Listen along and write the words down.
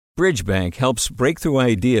Bridge Bank helps breakthrough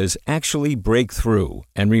ideas actually break through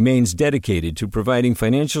and remains dedicated to providing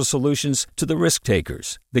financial solutions to the risk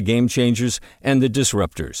takers, the game changers, and the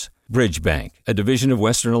disruptors. Bridge Bank, a division of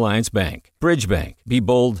Western Alliance Bank. Bridge Bank. Be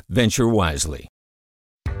bold, venture wisely.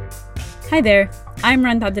 Hi there, I'm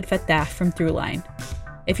Randa Abdel Fattah from Throughline.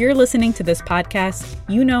 If you're listening to this podcast,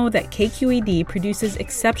 you know that KQED produces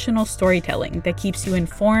exceptional storytelling that keeps you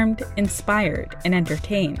informed, inspired, and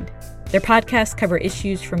entertained. Their podcasts cover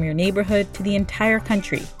issues from your neighborhood to the entire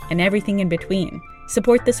country and everything in between.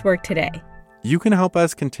 Support this work today. You can help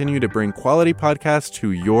us continue to bring quality podcasts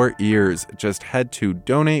to your ears. Just head to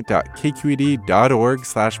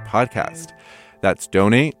donate.kqed.org/podcast. That's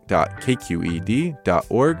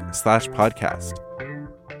donate.kqed.org/podcast.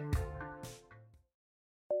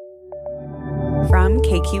 From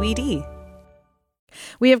KQED.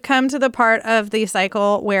 We have come to the part of the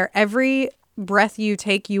cycle where every breath you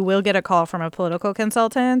take, you will get a call from a political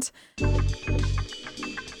consultant.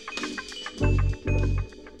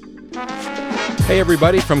 Hey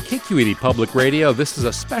everybody, from KQED Public Radio, this is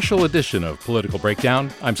a special edition of Political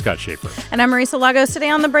Breakdown. I'm Scott Schaefer. And I'm Marisa Lagos. Today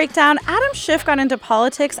on The Breakdown, Adam Schiff got into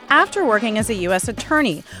politics after working as a U.S.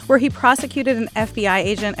 attorney, where he prosecuted an FBI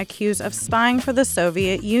agent accused of spying for the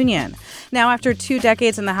Soviet Union. Now, after 2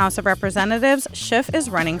 decades in the House of Representatives, Schiff is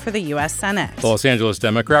running for the U.S. Senate. The Los Angeles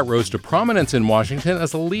Democrat rose to prominence in Washington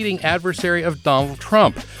as a leading adversary of Donald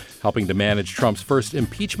Trump, helping to manage Trump's first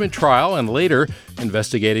impeachment trial and later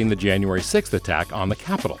investigating the January 6th attack on the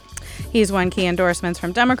Capitol. He's won key endorsements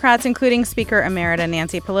from Democrats, including Speaker Emerita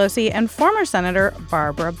Nancy Pelosi and former Senator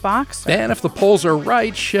Barbara Boxer. And if the polls are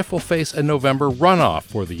right, Schiff will face a November runoff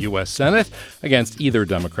for the U.S. Senate against either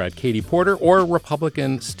Democrat Katie Porter or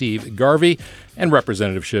Republican Steve Garvey. And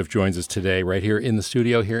Representative Schiff joins us today right here in the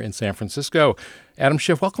studio here in San Francisco. Adam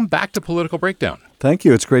Schiff, welcome back to Political Breakdown. Thank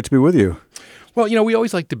you. It's great to be with you. Well, you know, we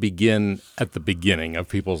always like to begin at the beginning of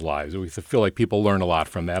people's lives. We feel like people learn a lot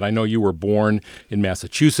from that. I know you were born in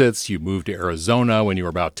Massachusetts. You moved to Arizona when you were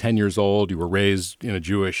about 10 years old. You were raised in a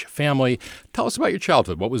Jewish family. Tell us about your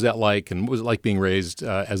childhood. What was that like, and what was it like being raised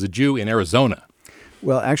as a Jew in Arizona?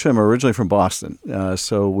 Well, actually, I'm originally from Boston.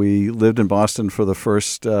 So we lived in Boston for the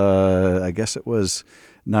first, I guess it was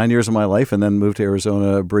 9 years of my life, and then moved to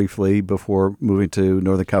Arizona briefly before moving to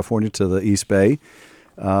Northern California to the East Bay.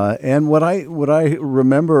 And what I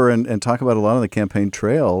remember and talk about a lot on the campaign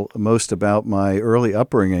trail most about my early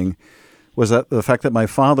upbringing was that the fact that my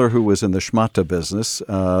father, who was in the schmata business,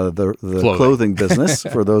 the clothing business,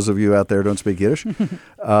 for those of you out there who don't speak Yiddish,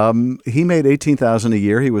 he made $18,000 a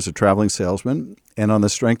year. He was a traveling salesman. And on the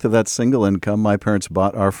strength of that single income, my parents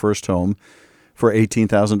bought our first home for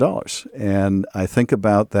 $18,000. And I think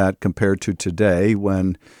about that compared to today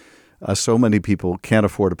when so many people can't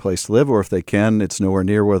afford a place to live, or if they can, it's nowhere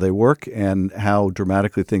near where they work, and how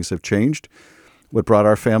dramatically things have changed. What brought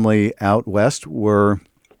our family out west were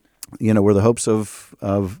the hopes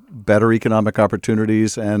of better economic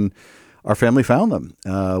opportunities, and our family found them.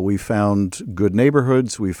 We found good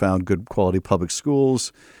neighborhoods. We found good quality public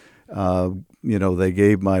schools. They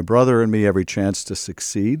gave my brother and me every chance to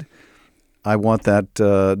succeed. I want that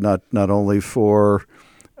not only for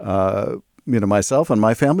myself and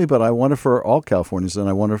my family, but I want it for all Californians, and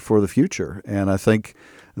I want it for the future. And I think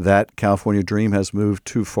that California dream has moved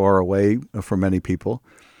too far away for many people.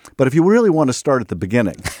 But if you really want to start at the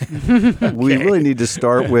beginning, we really need to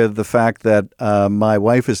start with the fact that my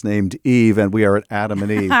wife is named Eve, and we are at Adam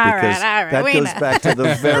and Eve, because that goes back to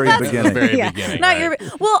the very beginning.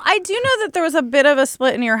 Well, I do know that there was a bit of a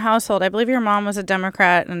split in your household. I believe your mom was a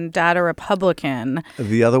Democrat and dad a Republican.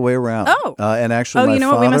 The other way around. Oh. And actually, my you know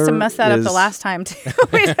father what? We must have messed that up the last time, too.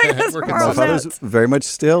 My father's very much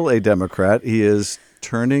still a Democrat. He is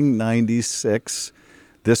turning 96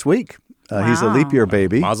 this week. Wow. He's a leap year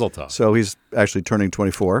baby. Mazel tov. So he's actually turning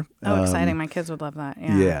 24. Oh, exciting. My kids would love that.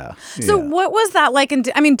 Yeah. So what was that like? And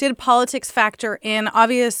did politics factor in?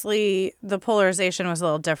 Obviously, the polarization was a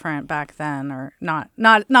little different back then, or not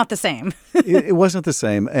the same. It wasn't the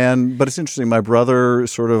same. But it's interesting. My brother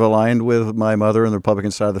sort of aligned with my mother and the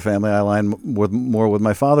Republican side of the family. I aligned more with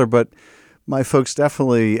my father. But my folks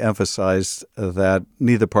definitely emphasized that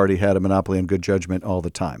neither party had a monopoly on good judgment all the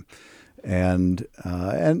time. And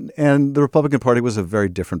the Republican Party was a very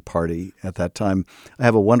different party at that time. I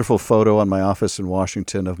have a wonderful photo on my office in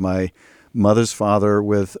Washington of my mother's father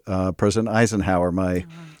with President Eisenhower. My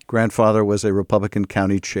grandfather was a Republican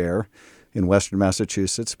county chair in Western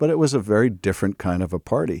Massachusetts, but it was a very different kind of a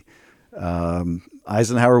party.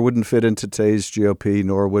 Eisenhower wouldn't fit into today's GOP,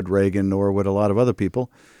 nor would Reagan, nor would a lot of other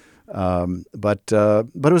people. But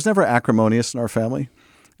it was never acrimonious in our family.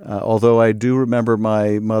 Although I do remember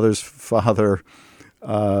my mother's father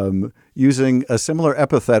using a similar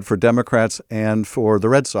epithet for Democrats and for the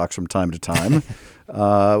Red Sox from time to time.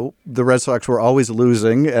 The Red Sox were always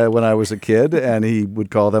losing when I was a kid, and he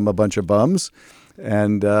would call them a bunch of bums.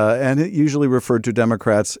 And it usually referred to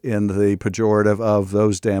Democrats in the pejorative of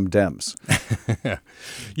those damn Dems.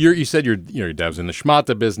 You said your dad's in the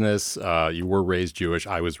schmata business. You were raised Jewish.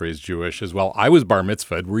 I was raised Jewish as well. I was bar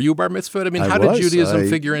mitzvahed. Were you bar mitzvahed? I mean, how did Judaism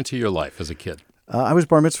figure into your life as a kid? I was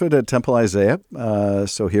bar mitzvahed at Temple Isaiah,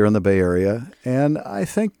 so here in the Bay Area. And I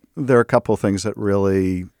think there are a couple of things that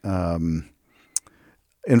really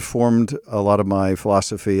informed a lot of my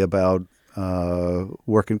philosophy about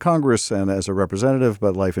work in Congress and as a representative,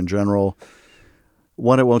 but life in general.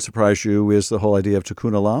 One, it won't surprise you, is the whole idea of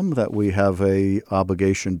tikkun olam, that we have a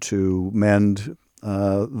obligation to mend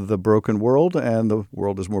the broken world, and the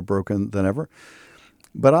world is more broken than ever.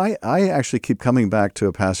 But I actually keep coming back to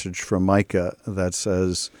a passage from Micah that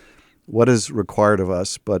says, what is required of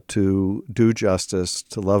us but to do justice,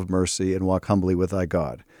 to love mercy, and walk humbly with thy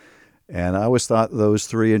God. And I always thought those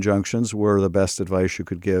three injunctions were the best advice you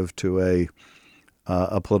could give to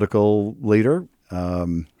a political leader.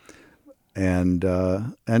 And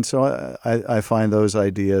so I find those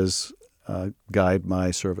ideas guide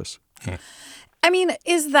my service. I mean,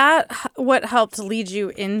 is that what helped lead you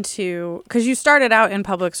into, because you started out in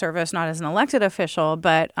public service, not as an elected official,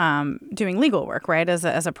 but doing legal work, right? As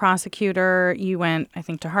a prosecutor, you went, I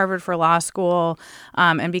think, to Harvard for law school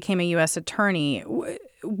and became a U.S. attorney.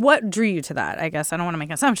 What drew you to that? I guess I don't want to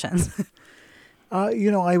make assumptions.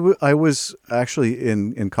 I was actually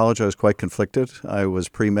in college. I was quite conflicted. I was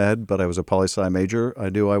pre-med, but I was a poli-sci major. I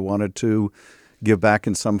knew I wanted to give back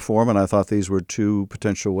in some form, and I thought these were two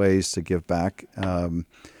potential ways to give back.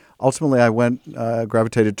 Ultimately, I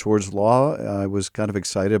gravitated towards law. I was kind of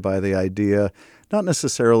excited by the idea, not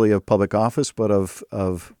necessarily of public office, but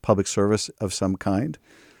of public service of some kind.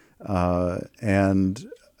 And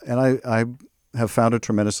I have found it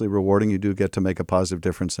tremendously rewarding. You do get to make a positive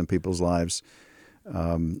difference in people's lives.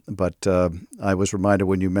 But I was reminded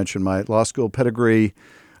when you mentioned my law school pedigree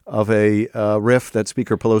of a riff that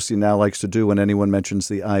Speaker Pelosi now likes to do when anyone mentions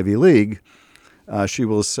the Ivy League. She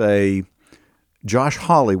will say, Josh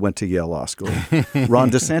Hawley went to Yale Law School. Ron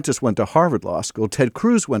DeSantis went to Harvard Law School. Ted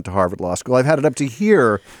Cruz went to Harvard Law School. I've had it up to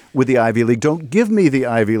here with the Ivy League. Don't give me the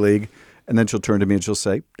Ivy League. And then she'll turn to me and she'll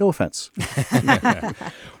say, no offense.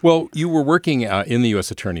 Well, you were working in the U.S.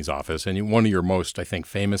 Attorney's Office, and one of your most, I think,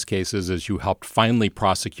 famous cases is you helped finally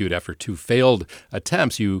prosecute, after two failed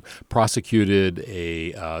attempts, you prosecuted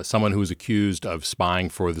someone who was accused of spying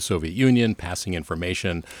for the Soviet Union, passing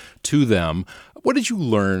information to them. What did you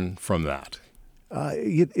learn from that?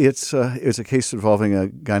 It's a case involving a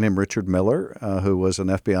guy named Richard Miller, who was an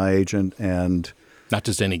FBI agent and... Not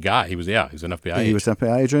just any guy. He was an FBI agent. He was an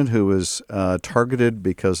FBI agent who was targeted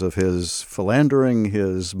because of his philandering,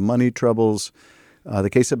 his money troubles. The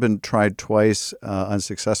case had been tried twice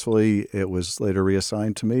unsuccessfully. It was later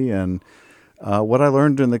reassigned to me. And what I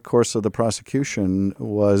learned in the course of the prosecution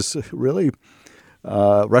was really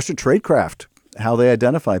Russian tradecraft, how they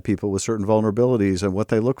identify people with certain vulnerabilities and what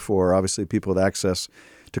they look for. Obviously, people with access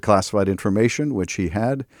to classified information, which he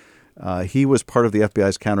had. He was part of the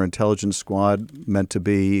FBI's counterintelligence squad, meant to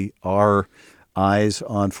be our eyes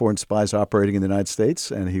on foreign spies operating in the United States,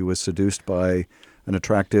 and he was seduced by an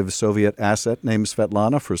attractive Soviet asset named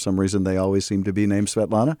Svetlana. For some reason, they always seem to be named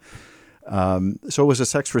Svetlana. So it was a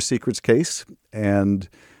sex for secrets case, and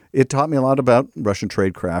it taught me a lot about Russian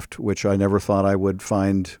tradecraft, which I never thought I would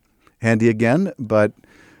find handy again. But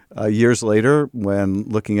years later, when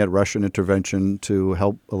looking at Russian intervention to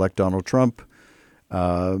help elect Donald Trump,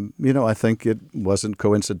 I think it wasn't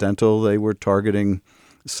coincidental. They were targeting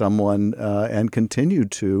someone and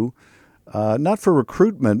continued to, not for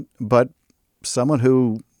recruitment, but someone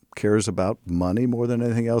who cares about money more than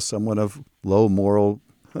anything else, someone of no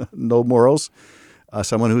morals,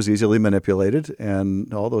 someone who's easily manipulated,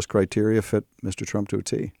 and all those criteria fit Mr. Trump to a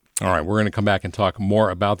T. All right, we're going to come back and talk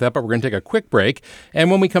more about that, but we're going to take a quick break.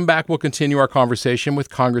 And when we come back, we'll continue our conversation with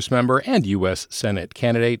Congressmember and U.S. Senate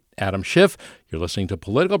candidate Adam Schiff. You're listening to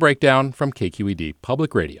Political Breakdown from KQED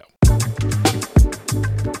Public Radio.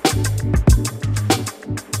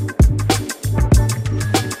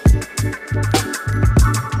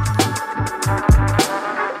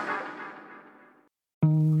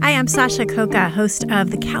 Hi, I'm Sasha Koka, host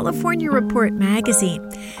of the California Report magazine.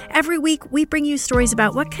 Every week, we bring you stories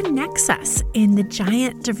about what connects us in the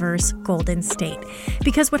giant, diverse Golden State.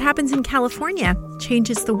 Because what happens in California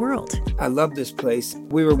changes the world. I love this place.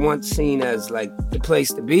 We were once seen as like the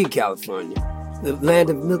place to be in California. the land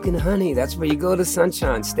of milk and honey. That's where you go to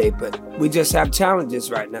Sunshine State, but we just have challenges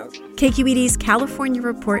right now. KQED's California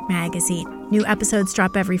Report magazine. New episodes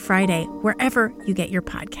drop every Friday, wherever you get your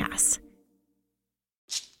podcasts.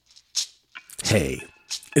 Hey,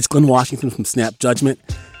 it's Glenn Washington from Snap Judgment.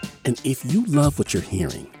 And if you love what you're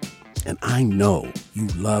hearing, and I know you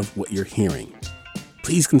love what you're hearing,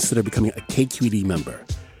 please consider becoming a KQED member.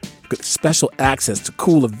 Get special access to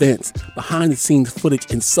cool events, behind-the-scenes footage,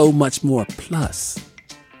 and so much more. Plus,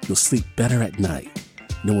 you'll sleep better at night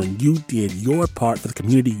knowing you did your part for the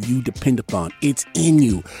community you depend upon. It's in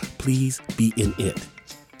you. Please be in it.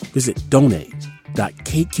 Visit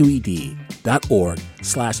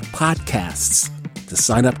donate.kqed.org/podcasts to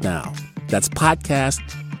sign up now. That's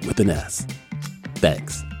podcast with an S.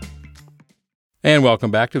 Thanks. And welcome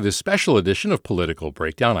back to this special edition of Political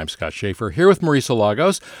Breakdown. I'm Scott Schaefer, here with Marisa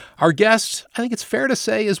Lagos. Our guest, I think it's fair to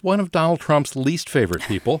say, is one of Donald Trump's least favorite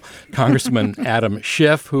people, Congressman Adam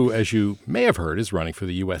Schiff, who, as you may have heard, is running for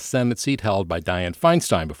the U.S. Senate seat held by Dianne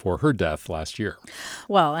Feinstein before her death last year.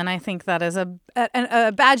 Well, and I think that is a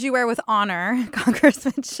badge you wear with honor,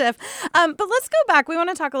 Congressman Schiff. But let's go back. We want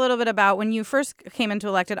to talk a little bit about when you first came into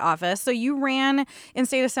elected office. So you ran in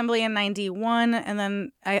state assembly in 91, and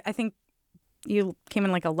then I think you came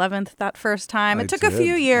in like 11th that first time. It took a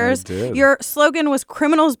few years. Your slogan was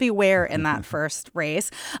 "Criminals Beware" in that first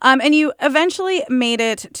race. And you eventually made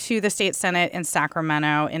it to the state Senate in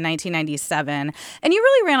Sacramento in 1997. And you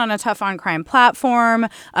really ran on a tough on crime platform,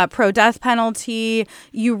 pro-death penalty.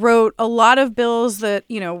 You wrote a lot of bills that,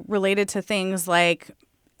 related to things like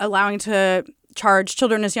allowing to charge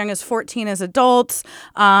children as young as 14 as adults,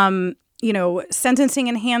 sentencing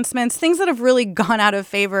enhancements, things that have really gone out of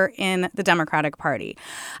favor in the Democratic Party.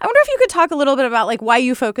 I wonder if you could talk a little bit about why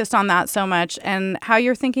you focused on that so much and how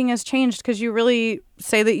your thinking has changed, because you really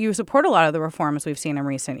say that you support a lot of the reforms we've seen in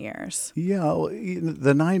recent years. Yeah,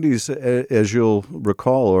 the 90s, as you'll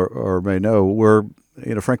recall or may know, were,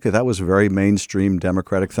 frankly, that was very mainstream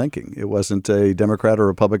Democratic thinking. It wasn't a Democrat or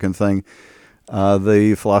Republican thing.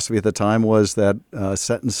 The philosophy at the time was that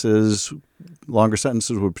longer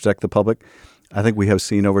sentences would protect the public. I think we have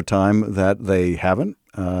seen over time that they haven't.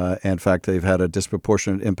 In fact, they've had a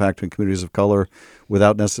disproportionate impact on communities of color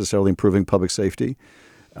without necessarily improving public safety.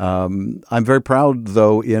 I'm very proud,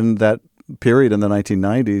 though, in that period in the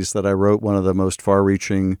 1990s that I wrote one of the most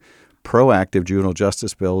far-reaching proactive juvenile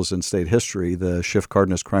justice bills in state history, the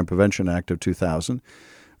Schiff-Cardenas Crime Prevention Act of 2000,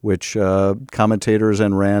 which commentators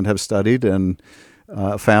and RAND have studied and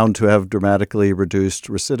found to have dramatically reduced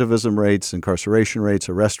recidivism rates, incarceration rates,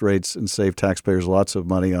 arrest rates, and saved taxpayers lots of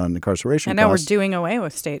money on incarceration costs. I know we're doing away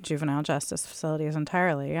with state juvenile justice facilities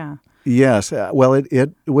entirely, yeah. Yes. Well,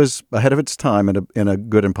 it was ahead of its time in a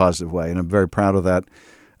good and positive way, and I'm very proud of that.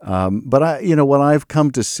 But what I've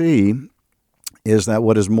come to see is that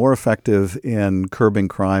what is more effective in curbing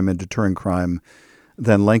crime and deterring crime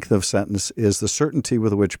than length of sentence is the certainty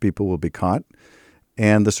with which people will be caught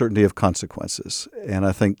and the certainty of consequences. And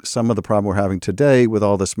I think some of the problem we're having today with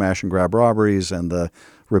all the smash and grab robberies and the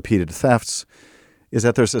repeated thefts is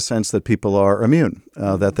that there's a sense that people are immune,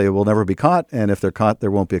 that they will never be caught, and if they're caught, there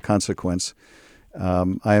won't be a consequence.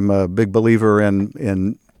 I am a big believer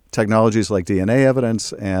in technologies like DNA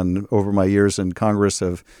evidence, and over my years in Congress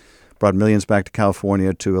have brought millions back to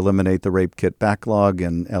California to eliminate the rape kit backlog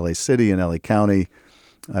in L.A. City and L.A. County.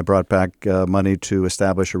 I brought back money to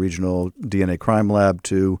establish a regional DNA crime lab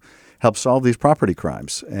to help solve these property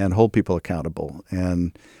crimes and hold people accountable.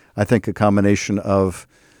 And I think a combination of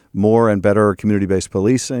more and better community-based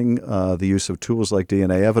policing, the use of tools like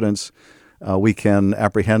DNA evidence, we can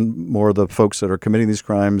apprehend more of the folks that are committing these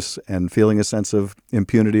crimes and feeling a sense of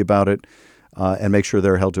impunity about it, and make sure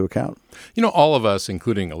they're held to account. All of us,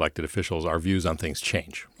 including elected officials, our views on things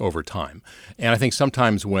change over time. And I think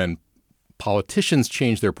sometimes when politicians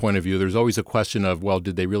change their point of view, there's always a question of, well,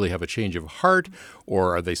 did they really have a change of heart,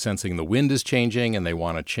 or are they sensing the wind is changing and they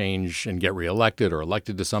want to change and get reelected or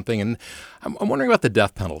elected to something? And I'm wondering about the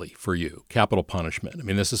death penalty for you, capital punishment. I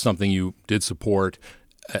mean, this is something you did support,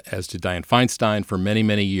 as did Dianne Feinstein, for many,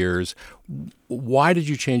 many years. Why did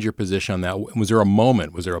you change your position on that? Was there a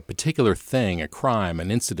moment, was there a particular thing, a crime, an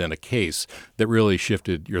incident, a case that really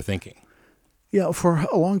shifted your thinking? Yeah, for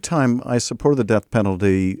a long time, I supported the death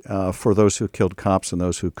penalty for those who killed cops and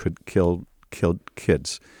those who killed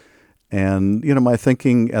kids. And, my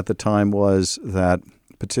thinking at the time was that,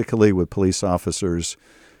 particularly with police officers,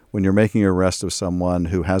 when you're making an arrest of someone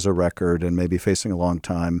who has a record and may be facing a long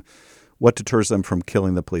time, what deters them from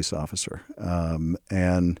killing the police officer?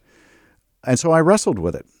 And so I wrestled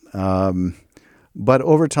with it. But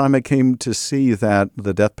over time, I came to see that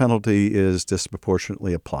the death penalty is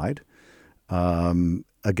disproportionately applied.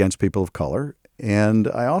 against people of color. And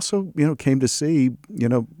I also, came to see,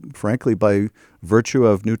 frankly, by virtue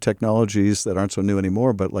of new technologies that aren't so new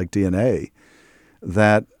anymore, but like DNA,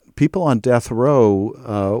 that people on death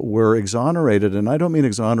row were exonerated. And I don't mean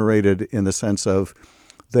exonerated in the sense of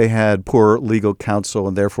they had poor legal counsel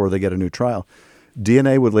and therefore they get a new trial.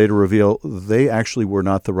 DNA would later reveal they actually were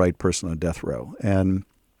not the right person on death row. And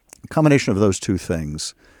a combination of those two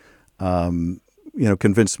things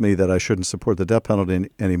convinced me that I shouldn't support the death penalty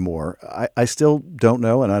anymore. I still don't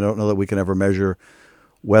know, and I don't know that we can ever measure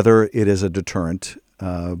whether it is a deterrent.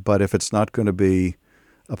 But if it's not going to be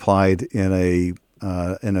applied in a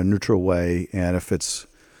neutral way, and if it's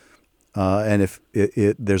if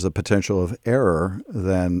there's a potential of error,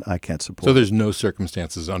 then I can't support it. So there's no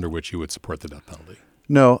circumstances under which you would support the death penalty?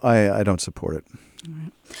 No, I don't support it.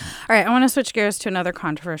 All right, I want to switch gears to another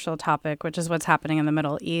controversial topic, which is what's happening in the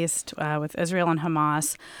Middle East with Israel and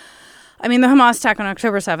Hamas. I mean, the Hamas attack on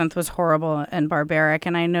October 7th was horrible and barbaric,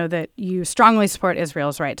 and I know that you strongly support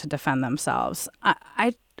Israel's right to defend themselves.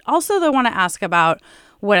 I also, though, want to ask about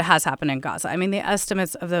what has happened in Gaza. I mean, the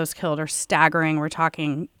estimates of those killed are staggering. We're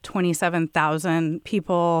talking 27,000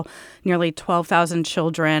 people, nearly 12,000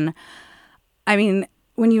 children. I mean,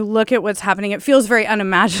 when you look at what's happening, it feels very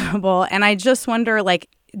unimaginable. And I just wonder,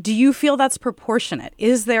 do you feel that's proportionate?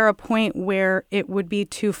 Is there a point where it would be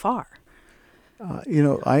too far?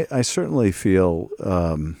 I certainly feel,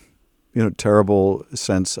 terrible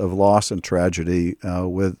sense of loss and tragedy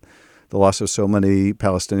with the loss of so many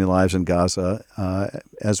Palestinian lives in Gaza,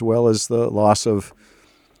 as well as the loss of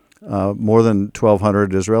more than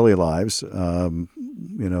 1,200 Israeli lives.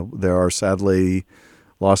 There are sadly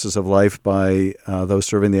losses of life by those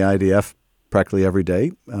serving the IDF practically every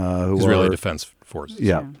day. Israeli Defense Forces.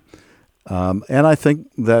 Yeah. And I think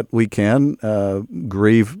that we can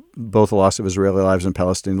grieve both the loss of Israeli lives and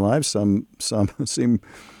Palestinian lives. Some seem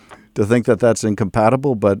to think that that's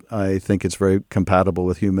incompatible, but I think it's very compatible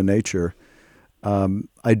with human nature.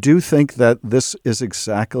 I do think that this is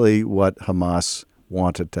exactly what Hamas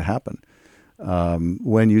wanted to happen.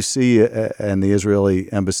 When you see, and the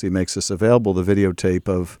Israeli embassy makes this available, the videotape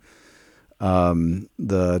of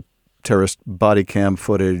the terrorist body cam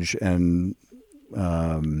footage and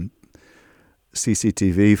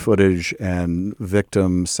CCTV footage and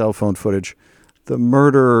victim cell phone footage, the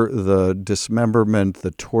murder, the dismemberment,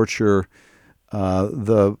 the torture,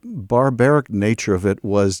 the barbaric nature of it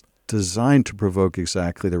was designed to provoke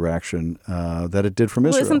exactly the reaction that it did from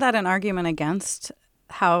Israel. Isn't that an argument against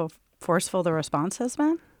how forceful the response has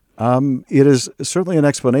been? It is certainly an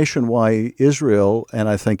explanation why Israel, and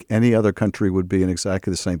I think any other country would be in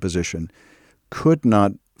exactly the same position, could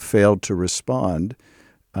not fail to respond,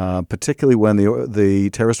 particularly when the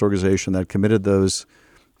terrorist organization that committed those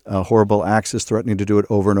horrible acts is threatening to do it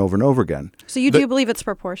over and over and over again. So you do believe it's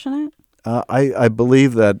proportionate? I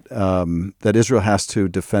believe that that Israel has to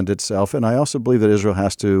defend itself, and I also believe that Israel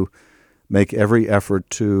has to make every effort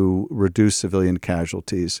to reduce civilian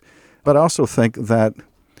casualties. But I also think that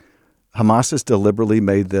Hamas has deliberately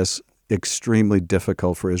made this extremely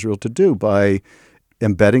difficult for Israel to do by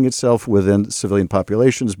embedding itself within civilian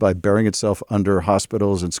populations, by burying itself under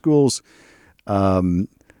hospitals and schools. Hamas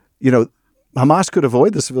could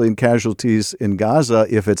avoid the civilian casualties in Gaza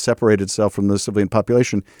if it separated itself from the civilian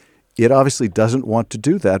population. It obviously doesn't want to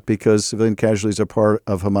do that because civilian casualties are part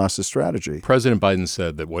of Hamas's strategy. President Biden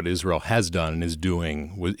said that what Israel has done and is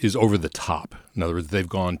doing is over the top. In other words, they've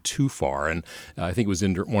gone too far. And I think it was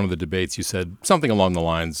in one of the debates you said something along the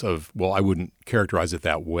lines of, well, I wouldn't characterize it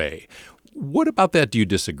that way. What about that do you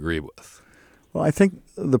disagree with? Well, I think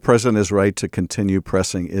the president is right to continue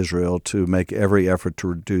pressing Israel to make every effort to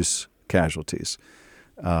reduce casualties.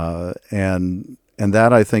 And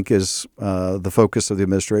that, I think, is the focus of the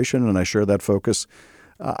administration, and I share that focus.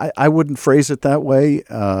 I wouldn't phrase it that way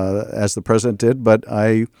as the president did, but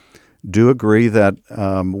I do agree that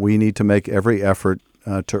we need to make every effort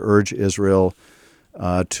to urge Israel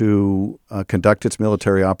to conduct its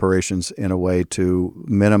military operations in a way to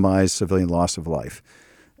minimize civilian loss of life.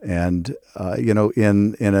 And,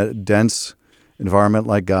 in a dense environment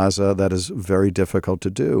like Gaza, that is very difficult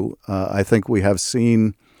to do. I think we have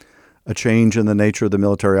seen a change in the nature of the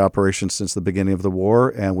military operations since the beginning of the war,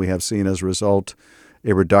 and we have seen as a result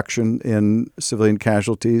a reduction in civilian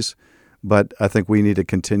casualties. But I think we need to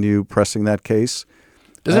continue pressing that case.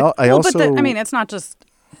 It's not just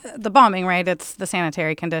the bombing, right? It's the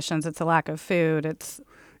sanitary conditions. It's the lack of food. Babies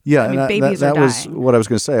are dying. That was what I was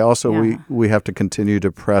going to say. Also, we have to continue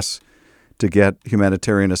to press to get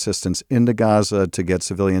humanitarian assistance into Gaza, to get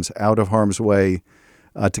civilians out of harm's way,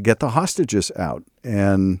 to get the hostages out.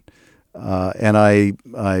 And And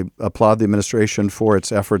I applaud the administration for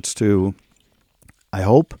its efforts to, I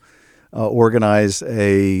hope, organize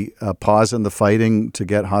a pause in the fighting to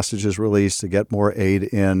get hostages released, to get more aid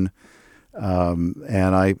in.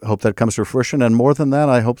 And I hope that comes to fruition. And more than that,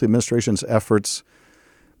 I hope the administration's efforts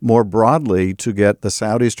more broadly to get the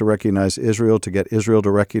Saudis to recognize Israel, to get Israel to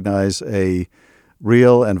recognize a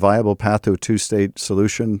real and viable path to a two-state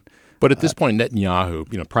solution. But at this point,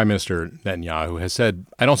 Netanyahu, Prime Minister Netanyahu has said,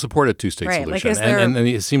 I don't support a two-state solution. And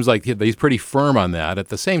it seems like he's pretty firm on that. At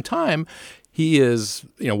the same time, he is,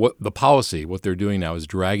 what they're doing now is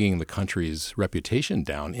dragging the country's reputation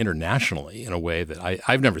down internationally in a way that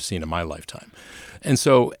I've never seen in my lifetime. And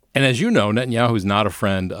so, and as you know, Netanyahu is not a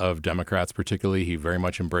friend of Democrats particularly. He very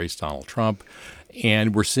much embraced Donald Trump.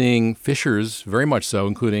 And we're seeing fissures very much so,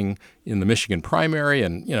 including in the Michigan primary.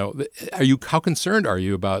 And, how concerned are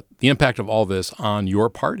you about the impact of all this on your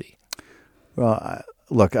party? Well,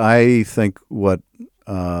 look, I think what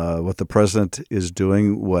the president is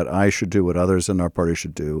doing, what I should do, what others in our party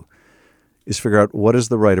should do, is figure out what is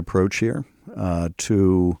the right approach here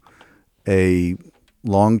to a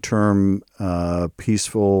long-term,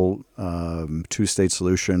 peaceful two-state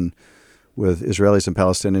solution with Israelis and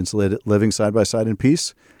Palestinians living side by side in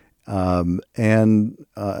peace. And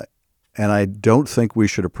I don't think we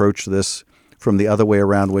should approach this from the other way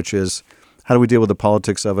around, which is how do we deal with the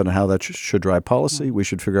politics of it and how that should drive policy? We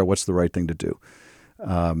should figure out what's the right thing to do.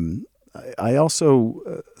 I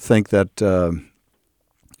also think that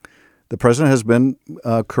the president has been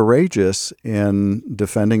courageous in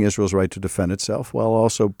defending Israel's right to defend itself while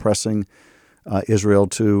also pressing Israel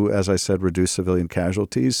to, as I said, reduce civilian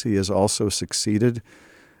casualties. He has also succeeded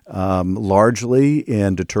largely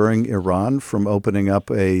in deterring Iran from opening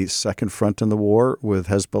up a second front in the war with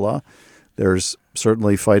Hezbollah. There's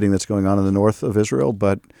certainly fighting that's going on in the north of Israel,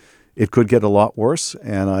 but it could get a lot worse.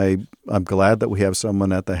 And I'm glad that we have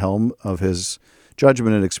someone at the helm of his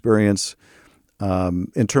judgment and experience.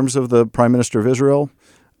 In terms of the Prime Minister of Israel,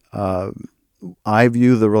 I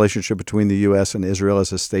view the relationship between the U.S. and Israel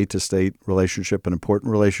as a state-to-state relationship, an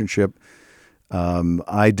important relationship.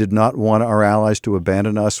 I did not want our allies to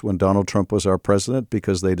abandon us when Donald Trump was our president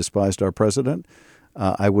because they despised our president.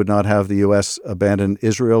 I would not have the U.S. abandon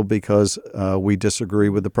Israel because we disagree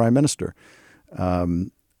with the prime minister.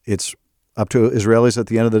 It's up to Israelis at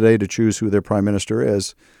the end of the day to choose who their prime minister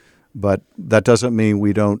is, but that doesn't mean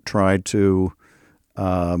we don't try to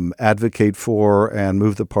advocate for and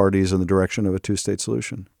move the parties in the direction of a two-state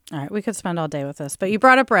solution. All right, we could spend all day with this, but you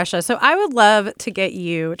brought up Russia. So I would love to get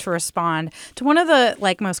you to respond to one of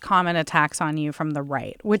the most common attacks on you from the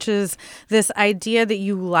right, which is this idea that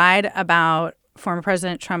you lied about former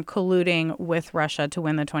President Trump colluding with Russia to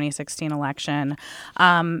win the 2016 election.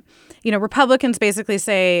 Republicans basically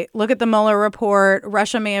say, look at the Mueller report.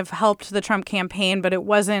 Russia may have helped the Trump campaign, but it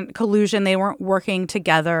wasn't collusion. They weren't working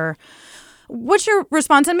together. What's your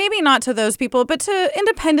response? And maybe not to those people, but to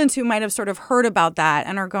independents who might have sort of heard about that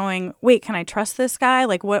and are going, wait, can I trust this guy?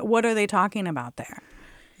 What are they talking about there?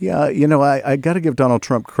 Yeah, I got to give Donald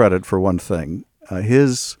Trump credit for one thing.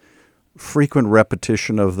 His frequent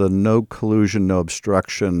repetition of the no collusion, no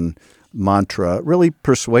obstruction mantra really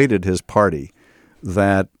persuaded his party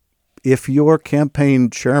that if your campaign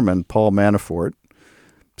chairman, Paul Manafort,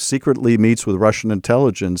 secretly meets with Russian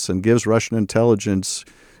intelligence and gives Russian intelligence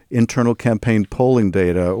internal campaign polling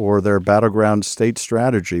data or their battleground state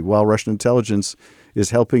strategy while Russian intelligence is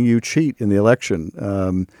helping you cheat in the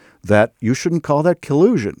election, that you shouldn't call that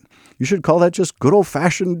collusion. You should call that just good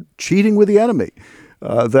old-fashioned cheating with the enemy.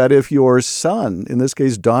 That if your son, in this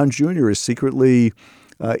case Don Jr., is secretly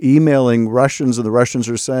emailing Russians and the Russians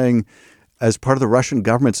are saying, as part of the Russian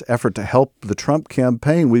government's effort to help the Trump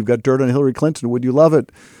campaign, we've got dirt on Hillary Clinton, would you love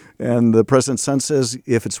it? And the president's son says,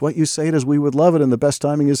 if it's what you say it is, we would love it. And the best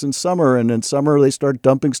timing is in summer. And in summer, they start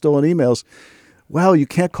dumping stolen emails. Well, you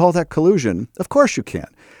can't call that collusion. Of course you can.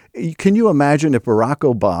 Can you imagine if Barack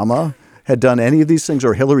Obama had done any of these things,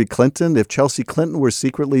 or Hillary Clinton, if Chelsea Clinton were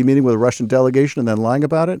secretly meeting with a Russian delegation and then lying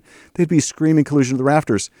about it? They'd be screaming collusion to the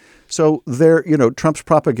rafters. So Trump's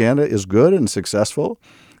propaganda is good and successful.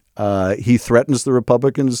 He threatens the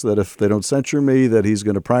Republicans that if they don't censure me, that he's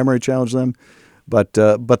going to primary challenge them. But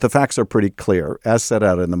the facts are pretty clear, as set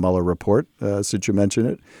out in the Mueller report, since you mentioned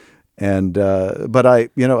it. And but I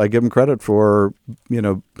give him credit for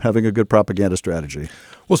having a good propaganda strategy.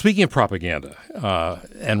 Well, speaking of propaganda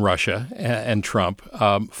and Russia and Trump,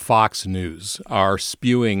 Fox News are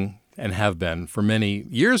spewing and have been for many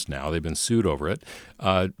years now. They've been sued over it.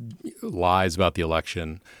 Lies about the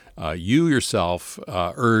election. You yourself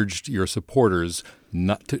urged your supporters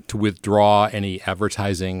not to withdraw any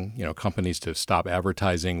advertising, companies to stop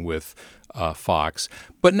advertising with Fox.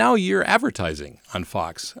 But now you're advertising on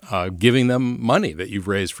Fox, giving them money that you've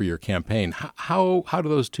raised for your campaign. How do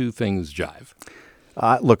those two things jive?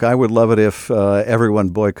 Look, I would love it if everyone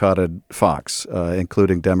boycotted Fox,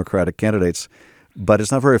 including Democratic candidates. But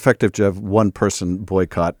it's not very effective to have one person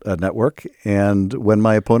boycott a network. And when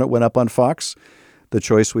my opponent went up on Fox, the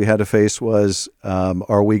choice we had to face was,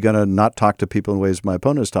 are we going to not talk to people in ways my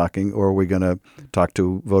opponent is talking, or are we going to talk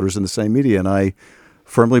to voters in the same media? And I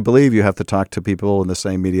firmly believe you have to talk to people in the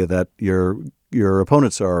same media that your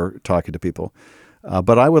opponents are talking to people.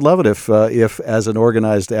 But I would love it if as an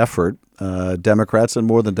organized effort, Democrats and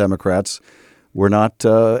more than Democrats were not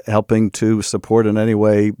helping to support in any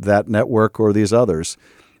way that network or these others.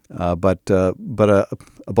 But a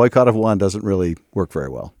boycott of one doesn't really work very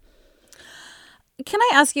well. Can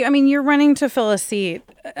I ask you, you're running to fill a seat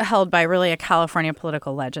held by really a California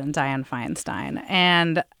political legend, Dianne Feinstein.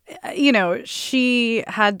 And, she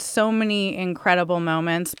had so many incredible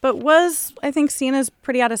moments, but was, I think, seen as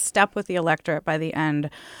pretty out of step with the electorate by the end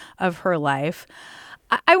of her life.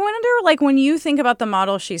 I wonder, when you think about the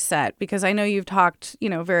model she set, because I know you've talked,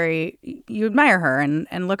 you admire her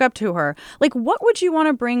and look up to her. What would you want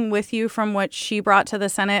to bring with you from what she brought to the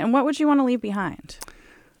Senate, and what would you want to leave behind?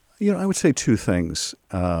 I would say two things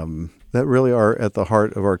that really are at the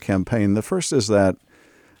heart of our campaign. The first is that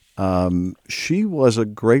she was a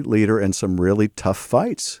great leader in some really tough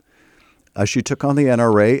fights. She took on the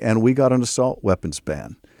NRA, and we got an assault weapons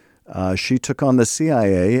ban. She took on the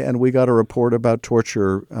CIA, and we got a report about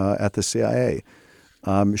torture at the CIA.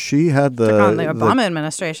 She had took on the Obama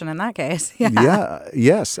administration in that case.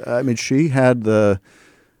 Yes. She had the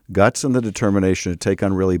guts and the determination to take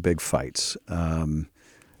on really big fights.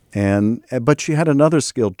 But she had another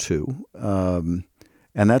skill too,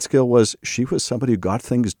 and that skill was she was somebody who got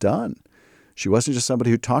things done. She wasn't just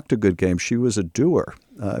somebody who talked a good game. She was a doer.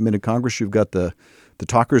 In Congress, you've got the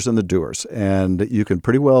talkers and the doers, and you can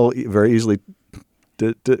pretty well very easily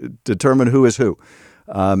determine who is who.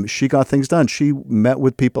 She got things done. She met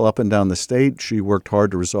with people up and down the state. She worked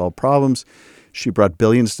hard to resolve problems. She brought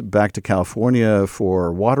billions back to California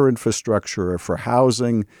for water infrastructure, for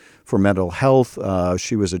housing, for mental health.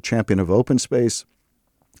 She was a champion of open space.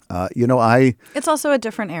 It's also a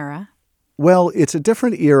different era. Well, it's a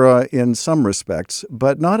different era in some respects,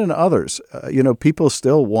 but not in others. People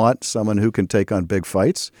still want someone who can take on big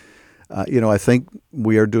fights. I think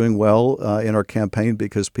we are doing well in our campaign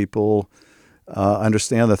because people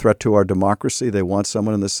understand the threat to our democracy. They want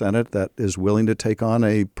someone in the Senate that is willing to take on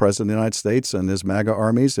a president of the United States and his MAGA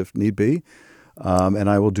armies if need be. And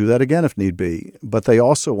I will do that again if need be. But they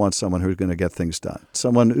also want someone who's going to get things done,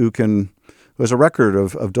 someone who has a record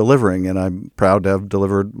of delivering. And I'm proud to have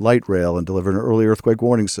delivered light rail and delivered an early earthquake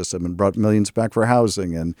warning system and brought millions back for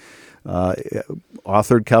housing and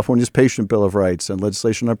authored California's Patient Bill of Rights and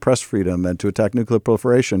legislation on press freedom and to attack nuclear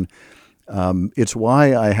proliferation. It's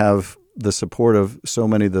why I have the support of so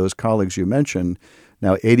many of those colleagues you mentioned.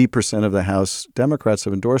 Now, 80% of the House Democrats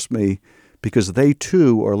have endorsed me because they,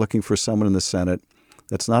 too, are looking for someone in the Senate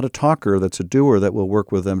that's not a talker, that's a doer, that will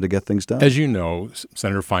work with them to get things done. As you know,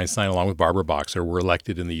 Senator Feinstein, along with Barbara Boxer, were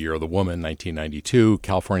elected in the Year of the Woman, 1992.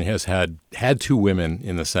 California has had two women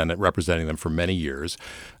in the Senate representing them for many years.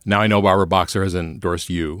 Now I know Barbara Boxer has endorsed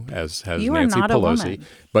you, as has you Nancy are not Pelosi. A woman.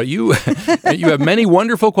 But you have many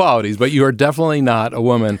wonderful qualities, but you are definitely not a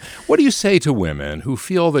woman. What do you say to women who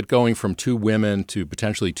feel that going from two women to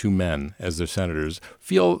potentially two men as their senators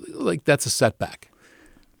feel like that's a setback?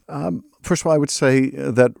 First of all, I would say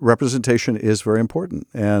that representation is very important,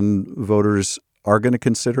 and voters are going to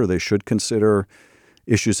consider, they should consider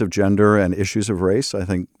issues of gender and issues of race. I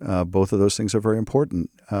think both of those things are very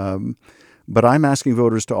important. But I'm asking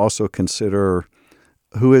voters to also consider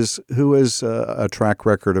who is a track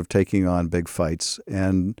record of taking on big fights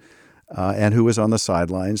and who is on the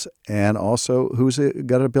sidelines, and also who's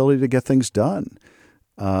got an ability to get things done.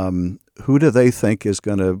 Who do they think is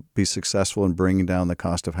going to be successful in bringing down the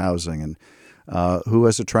cost of housing, and who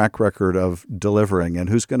has a track record of delivering, and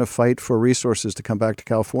who's going to fight for resources to come back to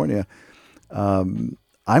California? I'm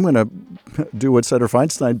going to do what Senator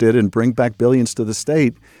Feinstein did and bring back billions to the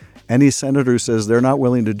state. Any senator who says they're not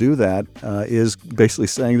willing to do that is basically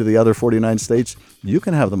saying to the other 49 states, you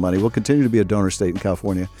can have the money. We'll continue to be a donor state in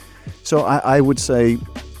California. So I would say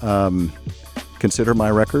consider my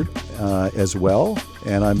record as well,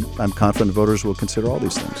 and I'm confident voters will consider all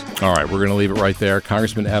these things. All right, we're going to leave it right there.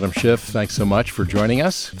 Congressman Adam Schiff, thanks so much for joining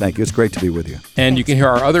us. Thank you. It's great to be with you. And you can hear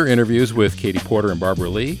our other interviews with Katie Porter and Barbara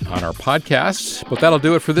Lee on our podcasts. But that'll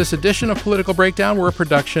do it for this edition of Political Breakdown. We're a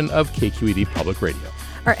production of KQED Public Radio.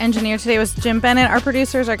 Our engineer today was Jim Bennett. Our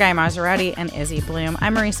producers are Guy Maserati and Izzy Bloom.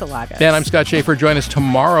 I'm Marisa Lagos. And I'm Scott Schaefer. Join us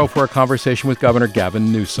tomorrow for a conversation with Governor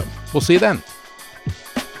Gavin Newsom. We'll see you then.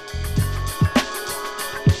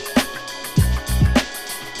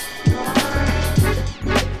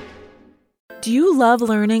 Do you love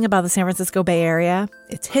learning about the San Francisco Bay Area?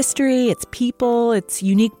 Its history, its people, its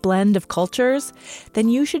unique blend of cultures? Then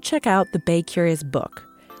you should check out the Bay Curious book.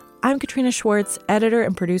 I'm Katrina Schwartz, editor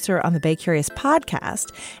and producer on the Bay Curious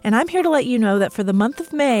podcast, and I'm here to let you know that for the month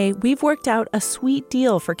of May, we've worked out a sweet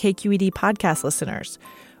deal for KQED podcast listeners.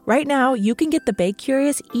 Right now, you can get the Bay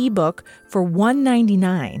Curious ebook for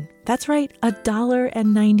 $1.99. That's right,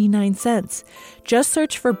 $1.99. Just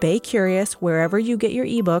search for Bay Curious wherever you get your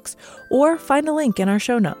ebooks or find a link in our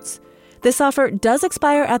show notes. This offer does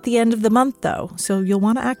expire at the end of the month, though, so you'll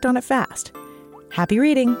want to act on it fast. Happy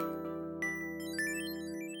reading.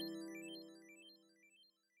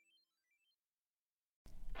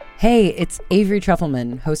 Hey, it's Avery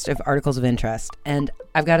Trufelman, host of Articles of Interest, and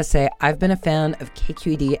I've got to say, I've been a fan of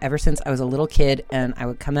KQED ever since I was a little kid, and I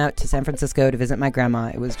would come out to San Francisco to visit my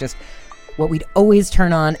grandma. It was just what we'd always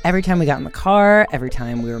turn on every time we got in the car, every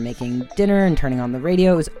time we were making dinner and turning on the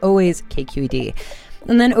radio. It was always KQED.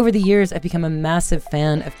 And then over the years, I've become a massive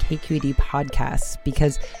fan of KQED podcasts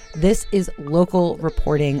because this is local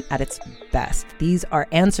reporting at its best. These are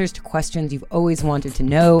answers to questions you've always wanted to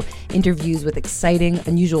know, interviews with exciting,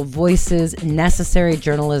 unusual voices, necessary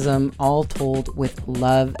journalism, all told with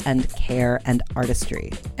love and care and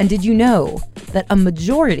artistry. And did you know that a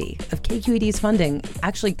majority of KQED's funding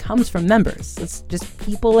actually comes from members? It's just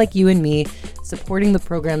people like you and me supporting the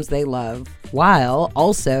programs they love, while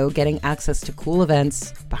also getting access to cool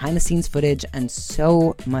events, behind-the-scenes footage, and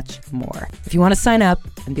so much more. If you want to sign up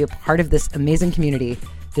and be a part of this amazing community,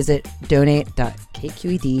 visit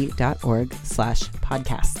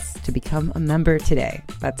donate.kqed.org/podcasts to become a member today.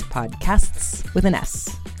 That's podcasts with an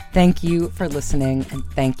S. Thank you for listening, and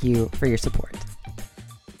thank you for your support.